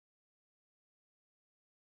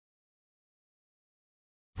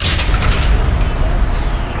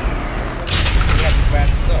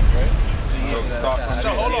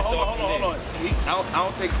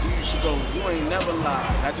don't think you should go, you ain't never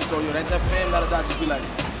lied. I just go, yo, that fan letter that just be like,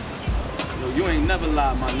 yo, you ain't never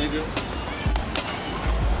lied, my nigga.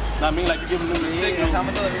 Know what I mean? Like you giving them the signal.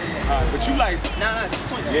 Alright, but you like, nah, just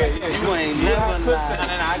point that. Yeah, you ain't never lied.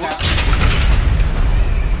 Nah, I got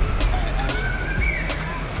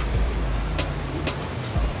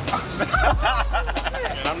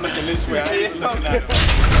I'm looking this way. I ain't looking at him.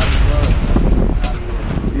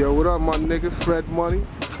 Yo, what up, my nigga? Fred Money.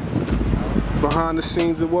 Behind the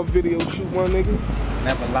scenes of what video shoot, my nigga?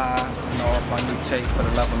 Never lie. You know, off my new tape, For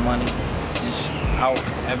the Love of Money. Just out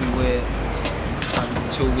everywhere.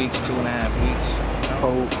 2 weeks, 2.5 weeks. You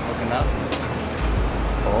know, looking up.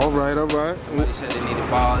 All right. Somebody said they needed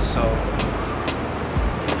bars, so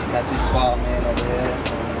got this ball man over here.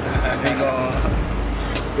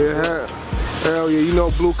 Yeah. Hell yeah, you know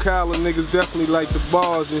blue collar niggas definitely like the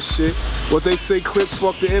bars and shit. What they say, Clips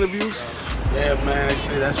fuck the interviews? Yeah, man, they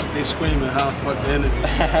say that's what they screaming, huh? Fuck the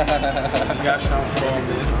interviews. You got something for them,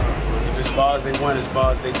 man. If it's bars they want, it's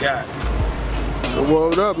bars they got. So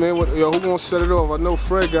word up, man. Yo, who gonna set it off? I know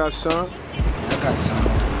Fred got some. I got some.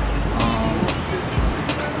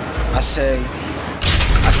 I say,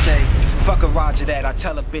 fuck a Roger that, I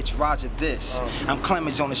tell a bitch Roger this. I'm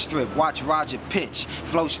Clemens on the strip, watch Roger pitch.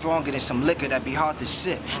 Flow stronger than some liquor that be hard to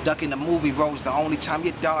sip. Ducking the movie roles the only time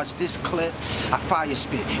you dodge this clip. I fire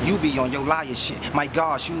spit, you be on your liar shit. My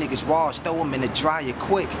gosh, you niggas raws, throw them in the dryer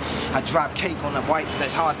quick. I drop cake on the wipes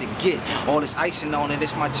that's hard to get. All this icing on it,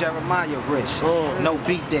 it's my Jeremiah wrist. No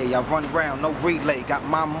beat day, I run around, no relay. Got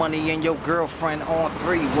my money and your girlfriend on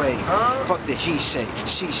three-way. Fuck the he say,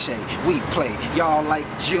 she say, we play. Y'all like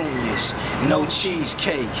juniors. No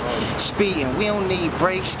cheesecake. Speeding, we don't need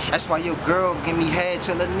breaks. That's why your girl give me head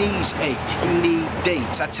till her knees ache. You need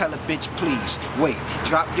dates. I tell a bitch, please wait.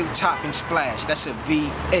 Drop your top and splash. That's a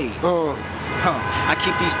V8. I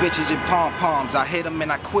keep these bitches in pom-poms. I hit them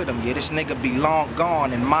and I quit them. Yeah, this nigga be long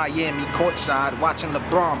gone in Miami courtside watching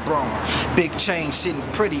LeBron Braun. Big chain sitting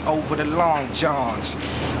pretty over the long johns.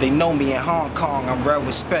 They know me in Hong Kong, I'm well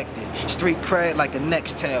respected. Street cred like a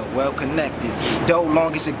Nextel, well connected. Though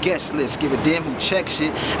long as a guest list, give a damn who checks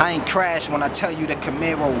it. I ain't crash when I tell you the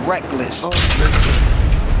Camaro reckless. Listen,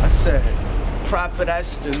 I said, proper,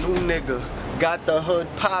 that's the new nigga. Got the hood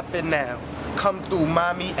poppin' now. Come through,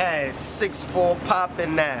 mommy ass, 6'4"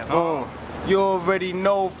 poppin' now. You already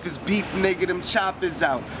know if it's beef, nigga, them choppers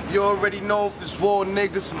out. You already know if it's raw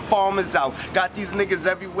niggas from farmers out. Got these niggas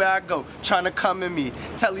everywhere I go, tryna come at me.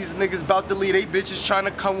 Tell these niggas about to leave, they bitches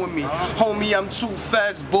tryna come with me. Homie, I'm too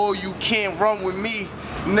fast, boy, you can't run with me,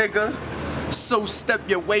 nigga. So step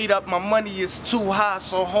your weight up, my money is too high,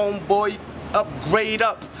 so homeboy, upgrade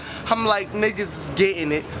up. I'm like, niggas is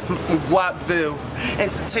getting it. I'm from Guapville.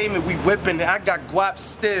 Entertainment, we whipping it. I got guap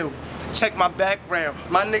still. Check my background.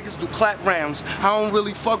 My niggas do clap rounds. I don't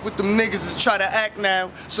really fuck with them niggas that try to act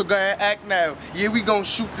now. So go ahead, act now. Yeah, we gon'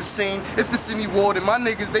 shoot the scene. If it's any water, my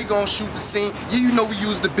niggas, they gon' shoot the scene. Yeah, you know we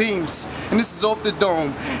use the beams. And this is off the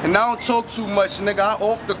dome. And I don't talk too much, nigga. I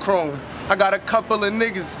off the chrome. I got a couple of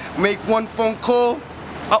niggas. Make one phone call,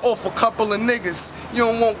 I off a couple of niggas. You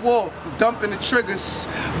don't want war, I'm dumping the triggers.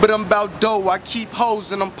 But I'm about dough, I keep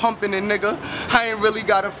hoes and I'm pumping it, nigga. I ain't really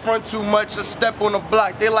gotta front too much, I step on the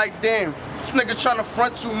block. They like, damn, this nigga tryna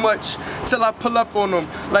front too much. Till I pull up on them,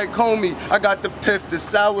 like homie, I got the piff, the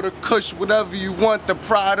sour, the kush, whatever you want, the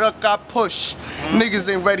product I push. Niggas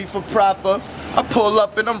ain't ready for proper. I pull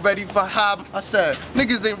up and I'm ready for high. I said,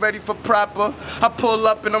 niggas ain't ready for proper. I pull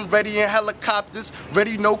up and I'm ready in helicopters.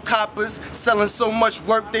 Ready, no coppers. Selling so much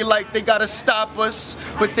work, they like they gotta stop us.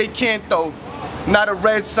 But they can't though. Not a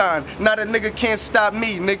red sign. Not a nigga can't stop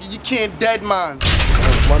me, nigga. You can't dead mine.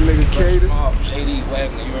 My nigga Kayda. JD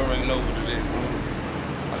Wagner, you already know what it is.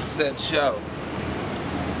 I said, yo,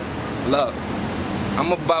 look.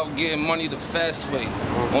 I'm about getting money the fast way.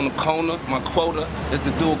 On the corner, my quota is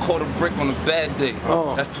to do a quarter brick on a bad day.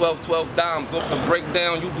 That's 12 dimes. Off the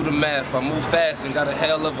breakdown, you do the math. I move fast and got a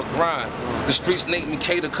hell of a grind. The streets named me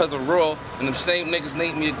Kayda cause of raw, and them same niggas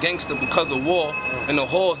named me a gangster because of war. And the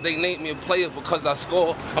whores, they named me a player because I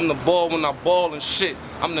score. I'm the ball when I ball and shit.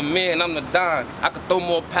 I'm the man, I'm the dime. I could throw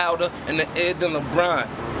more powder in the air than LeBron.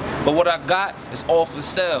 But what I got is all for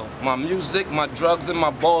sale. My music, my drugs, and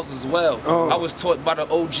my balls as well. I was taught by the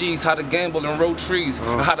OGs how to gamble and roll trees,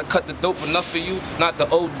 and how to cut the dope enough for you, not the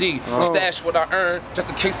OD. Stash what I earn, just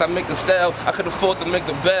in case I make a sale. I could afford to make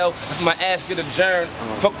the bell if my ass get adjourned.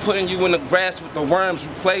 Fuck putting you in the grass with the worms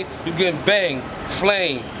you play. You getting banged,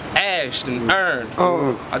 flamed, ashed, and earned.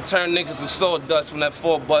 I turn niggas to sawdust when that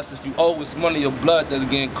 4 bust. If you owe us money or blood that's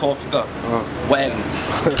getting coughed up. Wagner.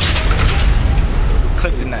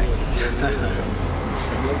 Click tonight.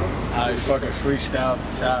 I fucking freestyle at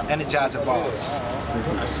the top. Energizer bars.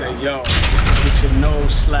 I say, yo, get your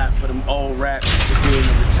nose slapped for them old raps to be in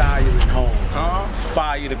a retiring home.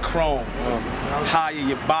 Fire the chrome. Higher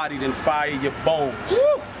your body than fire your bones.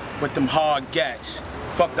 With them hard gats.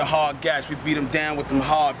 Fuck the hard gas, we beat them down with them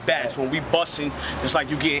hard bats. When we bustin', it's like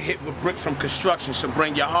you getting hit with bricks from construction, so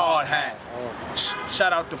bring your hard hat.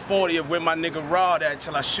 Shout out to 40 of where my nigga Rod at,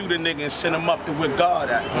 till I shoot a nigga and send him up to where God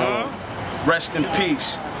at. Rest in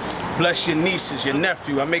peace. Bless your nieces, your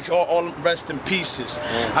nephew. I make all rest in pieces.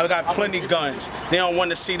 I got plenty guns. They don't want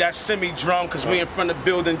to see that semi-drum because we in front of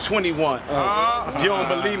building 21. If you don't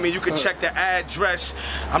believe me, you can check the address.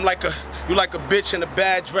 You like a bitch in a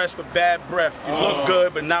bad dress with bad breath. You look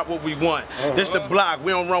good, but not what we want. This the block,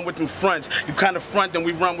 we don't run with them fronts. You kind of front, then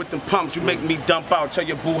we run with them pumps. You make me dump out, tell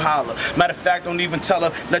your boo holler. Matter of fact, don't even tell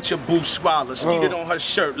her, let your boo swallow. Skeeted on her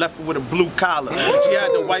shirt, left her with a blue collar. She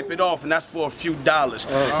had to wipe it off, and that's for a few dollars.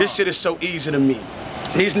 This shit is so easy to me.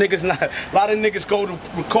 These niggas not, a lot of niggas go to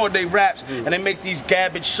record their raps and they make these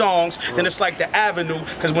garbage songs, then it's like the Avenue,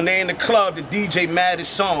 because when they in the club, the DJ mad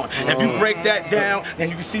is on. And if you break that down, then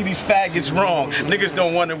you can see these faggots wrong. Niggas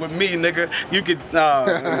don't want it with me, nigga. You could, Nah,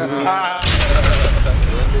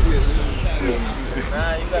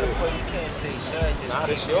 you gotta put, you can't stay shy. Nah,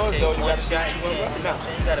 that's yours though, you gotta shot. You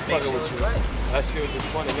gotta make sure it's right. That shit was just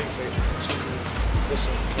funny, niggas say,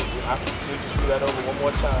 listen, I can just do that over one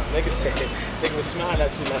more time. Niggas said, nigga was smiling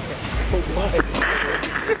at you like, what?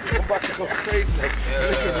 I'm about to go crazy.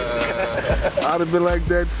 I'd have been like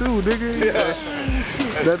that too, nigga.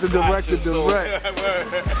 Let the director direct.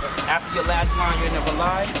 After your last line, you never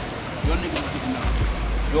lie, your niggas is getting up.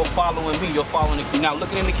 You're following me, you're following the camera. Now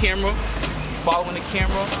looking in the camera, following the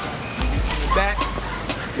camera, back,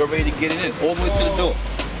 you're ready to get it in, all the way to the door.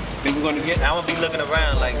 Then we're gonna get. I'm gonna be looking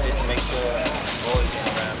around like this to make sure I'm always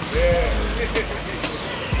getting around.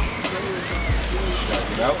 Check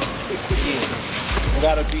it out. Yeah. You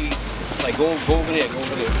gotta be like go over there, go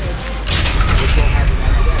over there.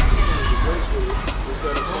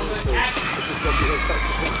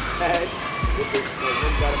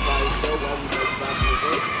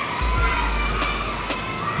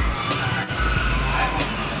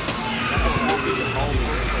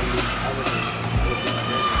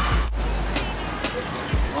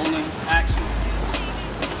 Rolling action.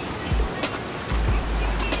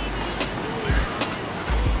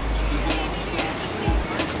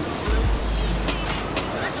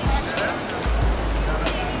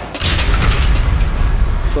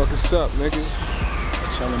 Fuck us up, nigga.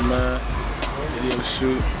 Chillin', man. Video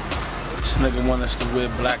shoot. This nigga want us to wear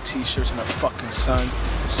black t-shirts in the fucking sun.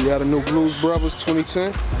 So you got a new Blues Brothers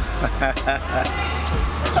 2010?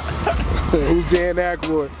 Who's Dan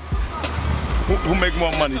Aykroyd? Who make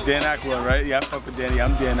more money? Dan Aykroyd, right? Yeah, I fuck with Danny.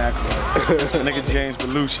 I'm Dan Aykroyd. Nigga James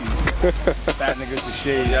Belushi. Fat niggas with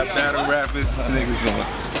shade. Y'all battle rappers, this niggas going.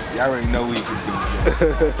 Y'all already know we can do.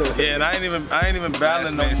 Yeah, and I ain't even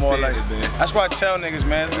battling no more. Like, that's why I tell niggas,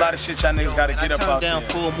 man. There's a lot of shit y'all niggas gotta get up out there. I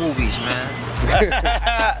turned down 4 movies, man.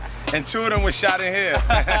 And 2 of them was shot in here.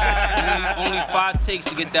 Only 5 takes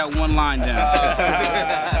to get that one line down.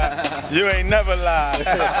 You ain't never lied.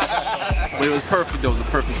 But it was perfect though, it was a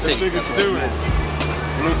perfect take. This nigga stupid.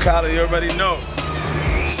 Blue collar, you already know.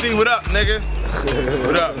 See what up, nigga?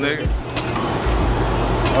 What up, nigga?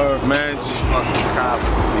 Man, Fucking college.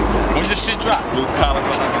 when your shit drop? Blue collar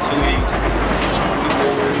for 2 weeks.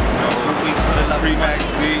 2 weeks for the love. Free Max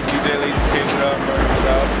Beat, DJ Lazy K, what up, Murder, what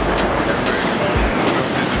up?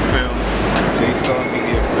 Vision Films, J-Star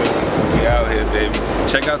Media Films. We out here, baby.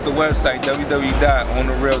 Check out the website,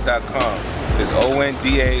 www.onthereal.com. It's ONDAREAL.com,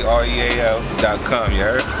 you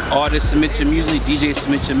heard? Artists submit your music, DJs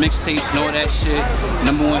submit your mixtapes, know that shit.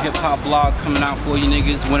 #1 hip hop blog coming out for you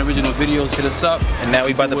niggas. Want original videos, hit us up. And now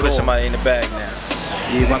we about to put somebody in the bag now.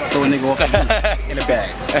 Yeah, about to throw a nigga off the roof. In the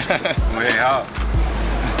bag. Way out.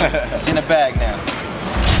 It's in the bag now.